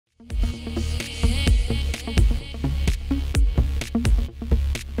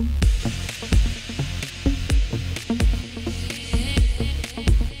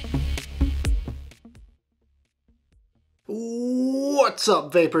What's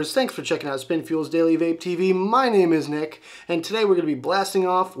up, vapors? Thanks for checking out Spin Fuel's Daily Vape TV. My name is Nick, and today we're going to be blasting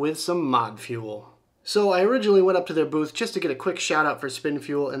off with some mod fuel. So I originally went up to their booth just to get a quick shout out for Spin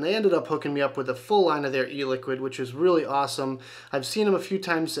Fuel, and they ended up hooking me up with a full line of their e-liquid, which was really awesome. I've seen them a few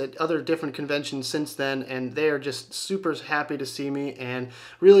times at other different conventions since then, and they are just super happy to see me and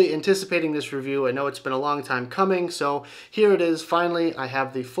really anticipating this review. I know it's been a long time coming, so here it is. Finally, I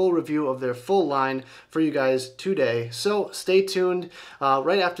have the full review of their full line for you guys today. So stay tuned.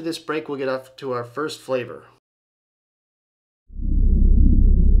 Right after this break, we'll get up to our first flavor.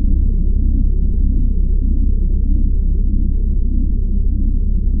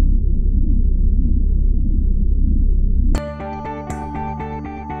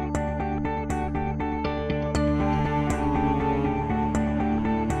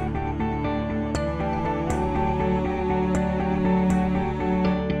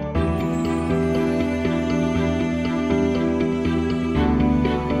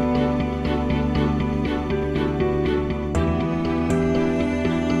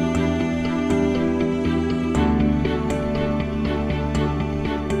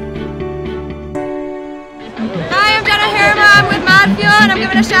 And I'm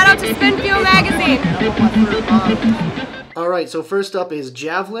giving a shout out to Spin Fuel Magazine. Alright, so first up is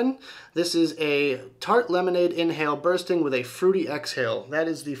Javelin. This is a tart lemonade inhale bursting with a fruity exhale. That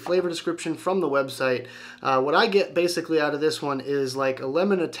is the flavor description from the website. What I get basically out of this one is like a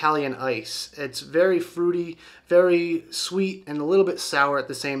lemon Italian ice. It's very fruity, very sweet, and a little bit sour at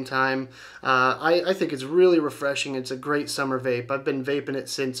the same time. I think it's really refreshing. It's a great summer vape. I've been vaping it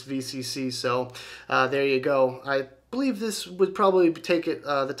since VCC, so there you go. I believe this would probably take it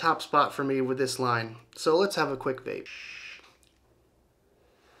the top spot for me with this line. So let's have a quick vape.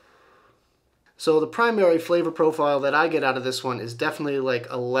 So the primary flavor profile that I get out of this one is definitely like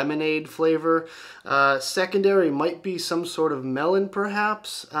a lemonade flavor. Secondary might be some sort of melon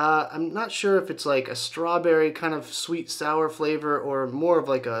perhaps. I'm not sure if it's like a strawberry kind of sweet sour flavor or more of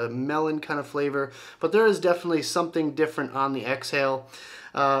like a melon kind of flavor, but there is definitely something different on the exhale.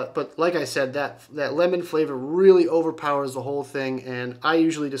 But like I said, that lemon flavor really overpowers the whole thing, and I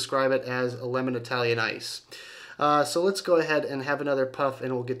usually describe it as a lemon Italian ice. So let's go ahead and have another puff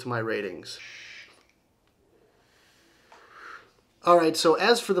and we'll get to my ratings. Alright, so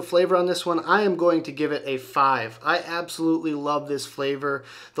as for the flavor on this one, I am going to give it a 5. I absolutely love this flavor.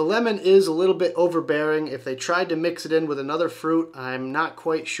 The lemon is a little bit overbearing. If they tried to mix it in with another fruit, I'm not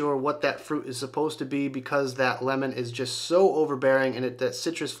quite sure what that fruit is supposed to be because that lemon is just so overbearing and that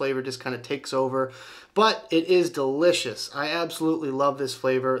citrus flavor just kind of takes over. But it is delicious. I absolutely love this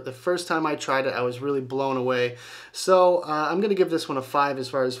flavor. The first time I tried it, I was really blown away. So I'm going to give this one a 5 as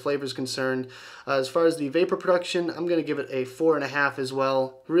far as flavor is concerned. As far as the vapor production, I'm going to give it a 4.5 as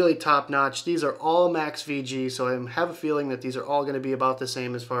well. Really top notch. These are all max VG, so I have a feeling that these are all going to be about the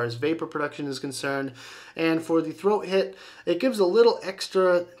same as far as vapor production is concerned. And for the throat hit, it gives a little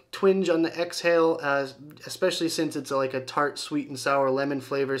extra twinge on the exhale, especially since it's like a tart, sweet, and sour lemon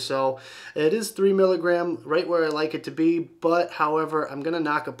flavor. So it is 3 milligram, right where I like it to be. But however, I'm going to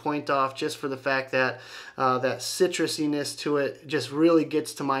knock a point off just for the fact that that citrusiness to it just really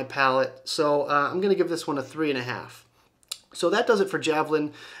gets to my palate. So I'm going to give this one a 3.5. So that does it for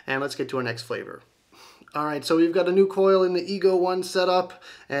Javelin, and let's get to our next flavor. Alright, so we've got a new coil in the Ego 1 setup,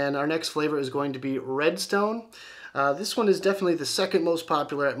 and our next flavor is going to be Redstone. This one is definitely the second most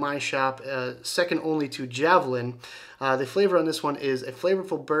popular at my shop, second only to Javelin. The flavor on this one is a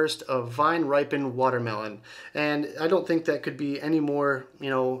flavorful burst of vine-ripened watermelon. And I don't think that could be any more,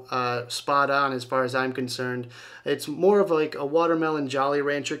 spot on as far as I'm concerned. It's more of like a watermelon Jolly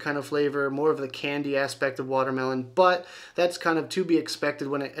Rancher kind of flavor, more of the candy aspect of watermelon, but that's kind of to be expected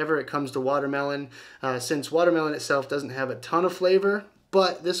whenever it comes to watermelon, since watermelon itself doesn't have a ton of flavor.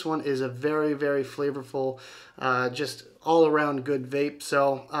 But this one is a very, very flavorful, just all-around good vape.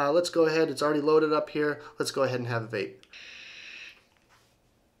 So let's go ahead. It's already loaded up here. Let's go ahead and have a vape.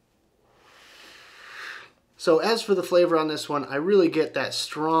 So as for the flavor on this one, I really get that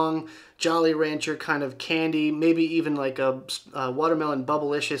strong Jolly Rancher kind of candy, maybe even like a watermelon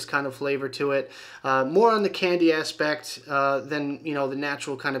bubblicious kind of flavor to it. More on the candy aspect than, the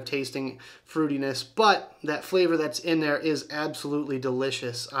natural kind of tasting fruitiness, but that flavor that's in there is absolutely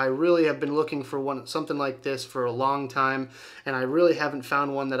delicious. I really have been looking for something like this for a long time, and I really haven't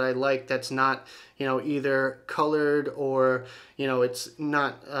found one that I like that's not, either colored or, it's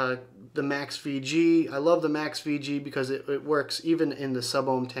not the max VG. I love the max VG because it works even in the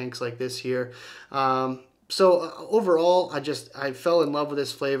sub-ohm tanks like this here. So overall, I fell in love with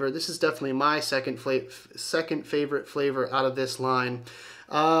this flavor. This is definitely my second favorite flavor out of this line.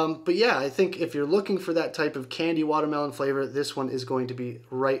 But yeah, I think if you're looking for that type of candy watermelon flavor, this one is going to be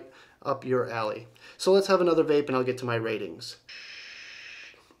right up your alley. So let's have another vape and I'll get to my ratings.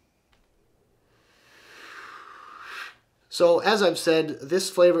 So as I've said, this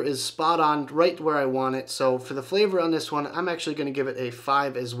flavor is spot on, right where I want it. So for the flavor on this one, I'm actually going to give it a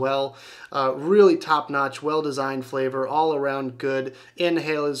 5 as well. Really top-notch, well-designed flavor, all around good.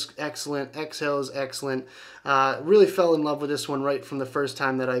 Inhale is excellent, exhale is excellent. Really fell in love with this one right from the first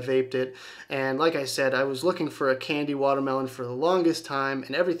time that I vaped it. And like I said, I was looking for a candy watermelon for the longest time,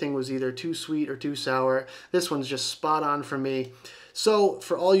 and everything was either too sweet or too sour. This one's just spot on for me. So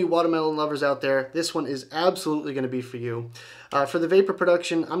for all you watermelon lovers out there, this one is absolutely going to be for you. For the vapor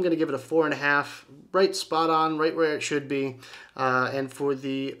production, I'm going to give it a 4.5, right spot on, right where it should be. And for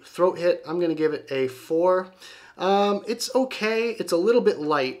the throat hit, I'm going to give it a 4. It's okay. It's a little bit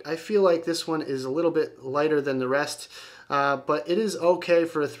light. I feel like this one is a little bit lighter than the rest. But it is okay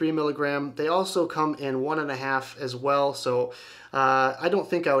for a 3 milligram. They also come in 1.5 as well, so I don't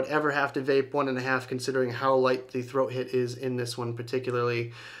think I would ever have to vape 1.5 considering how light the throat hit is in this one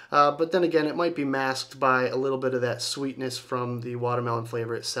particularly. But then again, it might be masked by a little bit of that sweetness from the watermelon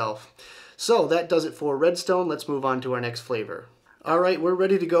flavor itself. So that does it for Redstone. Let's move on to our next flavor. All right, we're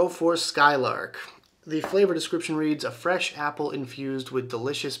ready to go for Skylark. The flavor description reads, a fresh apple infused with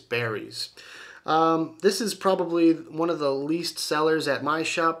delicious berries. This is probably one of the least sellers at my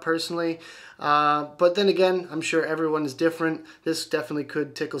shop personally, but then again, I'm sure everyone is different. This definitely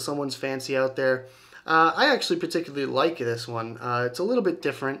could tickle someone's fancy out there. I actually particularly like this one. It's a little bit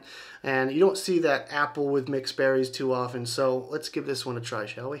different, and you don't see that apple with mixed berries too often, so let's give this one a try,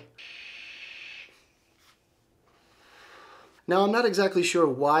 shall we? Now, I'm not exactly sure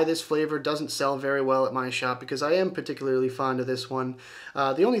why this flavor doesn't sell very well at my shop because I am particularly fond of this one.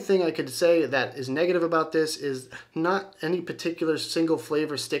 The only thing I could say that is negative about this is not any particular single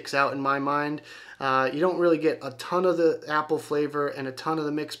flavor sticks out in my mind. You don't really get a ton of the apple flavor and a ton of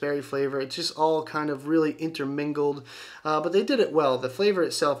the mixed berry flavor. It's just all kind of really intermingled, but they did it well. The flavor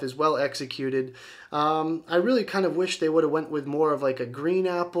itself is well executed. I really kind of wish they would have went with more of like a green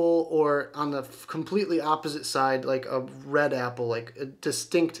apple or on the completely opposite side, like a red apple, like a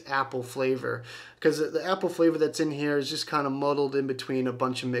distinct apple flavor. Because the apple flavor that's in here is just kind of muddled in between a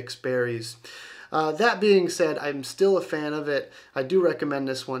bunch of mixed berries. That being said, I'm still a fan of it. I do recommend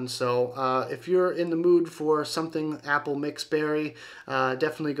this one, so if you're in the mood for something apple mixed berry,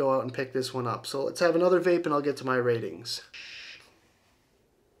 definitely go out and pick this one up. So let's have another vape and I'll get to my ratings.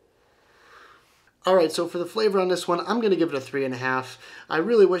 Alright, so for the flavor on this one, I'm going to give it a 3.5. I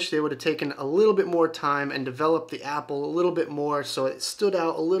really wish they would have taken a little bit more time and developed the apple a little bit more so it stood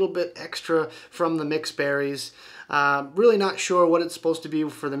out a little bit extra from the mixed berries. Really not sure what it's supposed to be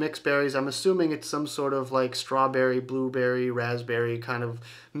for the mixed berries. I'm assuming it's some sort of like strawberry, blueberry, raspberry kind of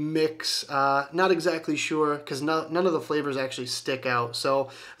mix. Not exactly sure because none of the flavors actually stick out. So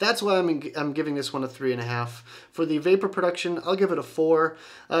that's why I'm giving this one a 3.5. For the vapor production, I'll give it a 4.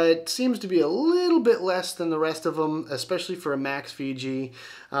 It seems to be a little bit less than the rest of them, especially for a Max VG.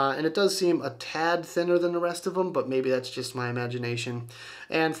 And it does seem a tad thinner than the rest of them, but maybe that's just my imagination.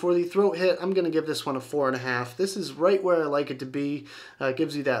 And for the throat hit, I'm going to give this one a 4.5. This is right where I like it to be. It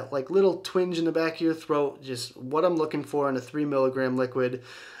gives you that like little twinge in the back of your throat, just what I'm looking for in a 3 milligram liquid.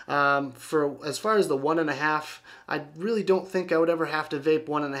 For as far as the 1.5, I really don't think I would ever have to vape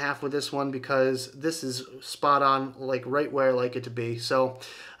 1.5 with this one because this is spot on, like right where I like it to be. So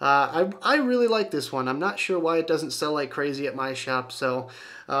I really like this one. I'm not sure why it doesn't sell like crazy at my shop. So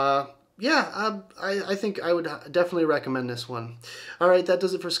yeah, I think I would definitely recommend this one. All right, that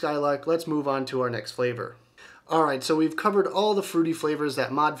does it for Skylark. Let's move on to our next flavor. Alright, so we've covered all the fruity flavors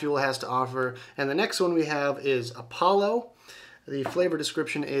that Mod Fuel has to offer, and the next one we have is Apollo. The flavor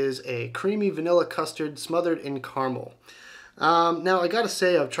description is a creamy vanilla custard smothered in caramel. Now, I gotta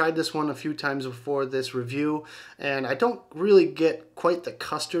say, I've tried this one a few times before this review, and I don't really get quite the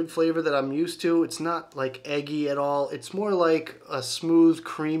custard flavor that I'm used to. It's not like eggy at all. It's more like a smooth,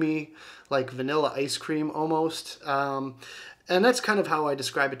 creamy, like vanilla ice cream almost. And that's kind of how I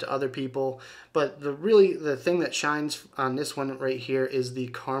describe it to other people. But the thing that shines on this one right here is the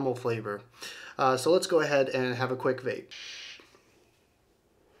caramel flavor. So let's go ahead and have a quick vape.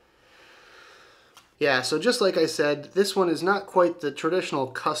 Yeah, so just like I said, this one is not quite the traditional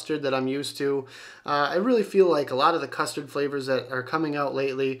custard that I'm used to. I really feel like a lot of the custard flavors that are coming out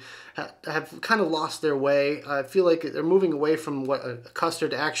lately have kind of lost their way. I feel like they're moving away from what a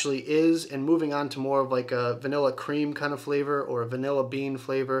custard actually is and moving on to more of like a vanilla cream kind of flavor or a vanilla bean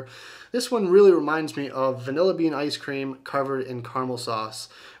flavor. This one really reminds me of vanilla bean ice cream covered in caramel sauce,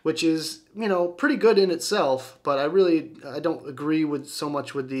 which is, you know, pretty good in itself, but I don't agree with so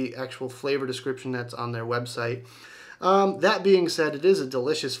much with the actual flavor description that's on their website. That being said, it is a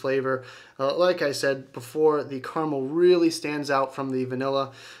delicious flavor. Like I said before, the caramel really stands out from the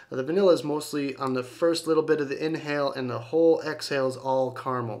vanilla. The vanilla is mostly on the first little bit of the inhale, and the whole exhale is all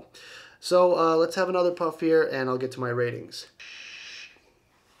caramel. So let's have another puff here, and I'll get to my ratings.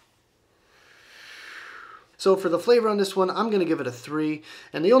 So for the flavor on this one, I'm going to give it a 3,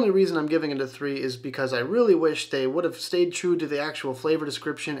 and the only reason I'm giving it a 3 is because I really wish they would have stayed true to the actual flavor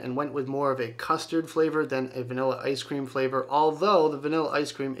description and went with more of a custard flavor than a vanilla ice cream flavor, although the vanilla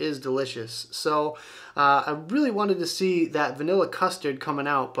ice cream is delicious. So I really wanted to see that vanilla custard coming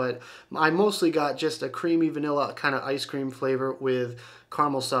out, but I mostly got just a creamy vanilla kind of ice cream flavor with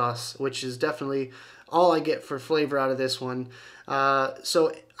caramel sauce, which is definitely all I get for flavor out of this one.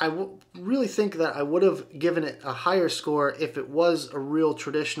 So I really think that I would have given it a higher score if it was a real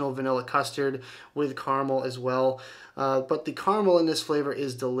traditional vanilla custard with caramel as well. But the caramel in this flavor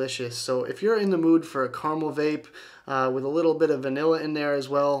is delicious. So if you're in the mood for a caramel vape with a little bit of vanilla in there as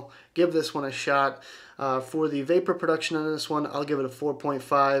well, give this one a shot. For the vapor production on this one, I'll give it a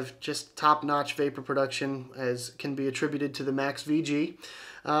 4.5. Just top-notch vapor production, as can be attributed to the Max VG.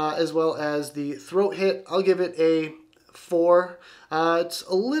 As well as the throat hit, I'll give it a 4. It's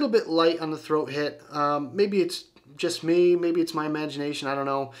a little bit light on the throat hit. Maybe it's just me, maybe it's my imagination, I don't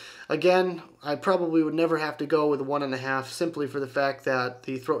know. Again, I probably would never have to go with a 1.5 simply for the fact that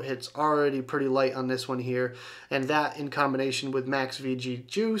the throat hit's already pretty light on this one here, and that in combination with Max VG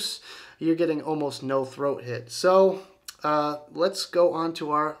juice, you're getting almost no throat hit. So let's go on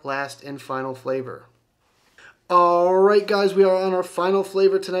to our last and final flavor. Alright guys, we are on our final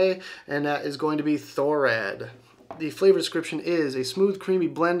flavor today, and that is going to be Thorad. The flavor description is a smooth, creamy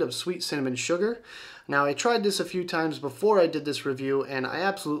blend of sweet cinnamon sugar. Now, I tried this a few times before I did this review, and I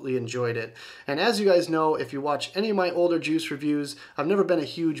absolutely enjoyed it. And as you guys know, if you watch any of my older juice reviews, I've never been a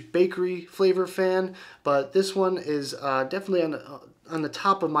huge bakery flavor fan, but this one is definitely on the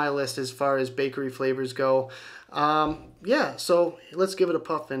top of my list as far as bakery flavors go. Yeah, so let's give it a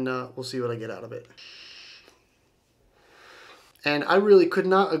puff, and we'll see what I get out of it. And I really could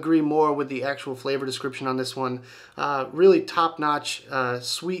not agree more with the actual flavor description on this one. Really top-notch,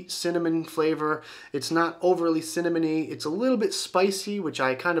 sweet cinnamon flavor. It's not overly cinnamony. It's a little bit spicy, which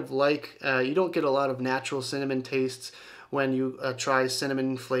I kind of like. You don't get a lot of natural cinnamon tastes when you try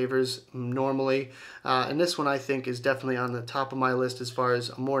cinnamon flavors normally. And this one I think is definitely on the top of my list as far as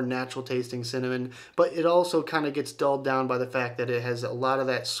a more natural tasting cinnamon. But it also kind of gets dulled down by the fact that it has a lot of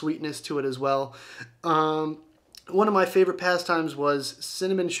that sweetness to it as well. One of my favorite pastimes was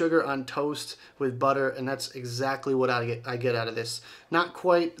cinnamon sugar on toast with butter, and that's exactly what I get out of this. Not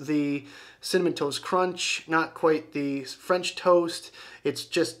quite the cinnamon toast crunch, not quite the French toast. It's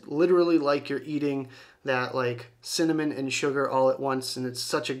just literally like you're eating that like cinnamon and sugar all at once, and it's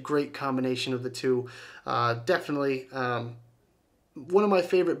such a great combination of the two. Definitely one of my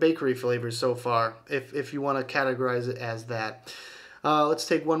favorite bakery flavors so far, if you want to categorize it as that. Let's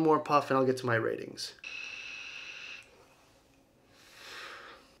take one more puff and I'll get to my ratings.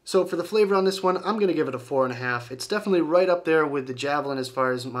 So for the flavor on this one, I'm going to give it a 4.5. It's definitely right up there with the Javelin as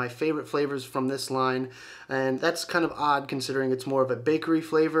far as my favorite flavors from this line. And that's kind of odd considering it's more of a bakery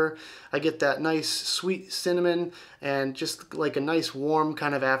flavor. I get that nice sweet cinnamon and just like a nice warm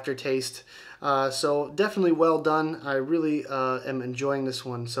kind of aftertaste. So definitely well done. I really am enjoying this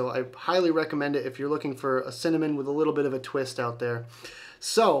one. So I highly recommend it if you're looking for a cinnamon with a little bit of a twist out there.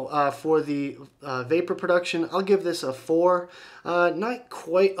 So for the vapor production, I'll give this a 4. Not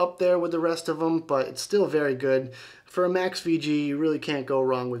quite up there with the rest of them, but it's still very good. For a Max VG, you really can't go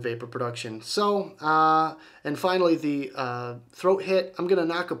wrong with vapor production. So, and finally the throat hit, I'm going to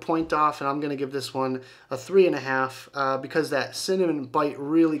knock a point off and I'm going to give this one a 3.5 because that cinnamon bite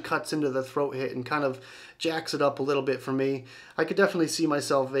really cuts into the throat hit and kind of jacks it up a little bit for me. I could definitely see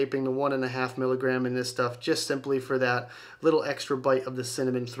myself vaping the 1.5 milligram in this stuff just simply for that little extra bite of the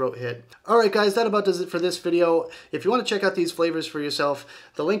cinnamon throat hit. Alright guys, that about does it for this video. If you want to check out these flavors for yourself,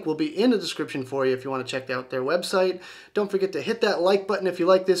 the link will be in the description for you if you want to check out their website. Don't forget to hit that like button if you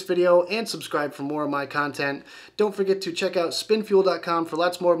like this video and subscribe for more of my content. Don't forget to check out spinfuel.com for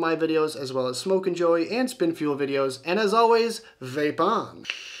lots more of my videos as well as Smoke and Joy and Spin Fuel videos. And as always, vape on!